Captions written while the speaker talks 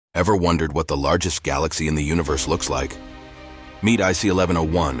Ever wondered what the largest galaxy in the universe looks like? Meet IC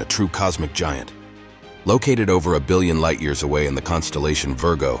 1101, a true cosmic giant. Located over 1 billion light-years away in the constellation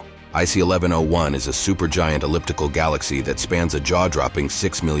Virgo, IC 1101 is a supergiant elliptical galaxy that spans a jaw-dropping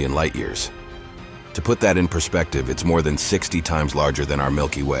 6 million light-years. To put that in perspective, it's more than 60 times larger than our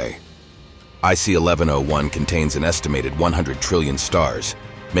Milky Way. IC 1101 contains an estimated 100 trillion stars,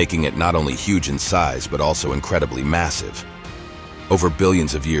 making it not only huge in size but also incredibly massive. Over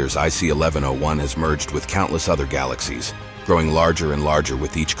billions of years, IC 1101 has merged with countless other galaxies, growing larger and larger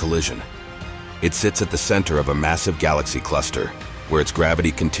with each collision. It sits at the center of a massive galaxy cluster, where its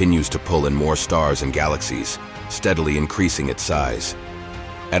gravity continues to pull in more stars and galaxies, steadily increasing its size.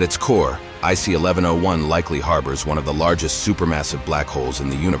 At its core, IC 1101 likely harbors one of the largest supermassive black holes in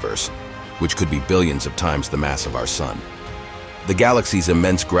the universe, which could be billions of times the mass of our Sun. The galaxy's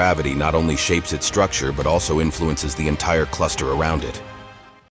immense gravity not only shapes its structure but also influences the entire cluster around it.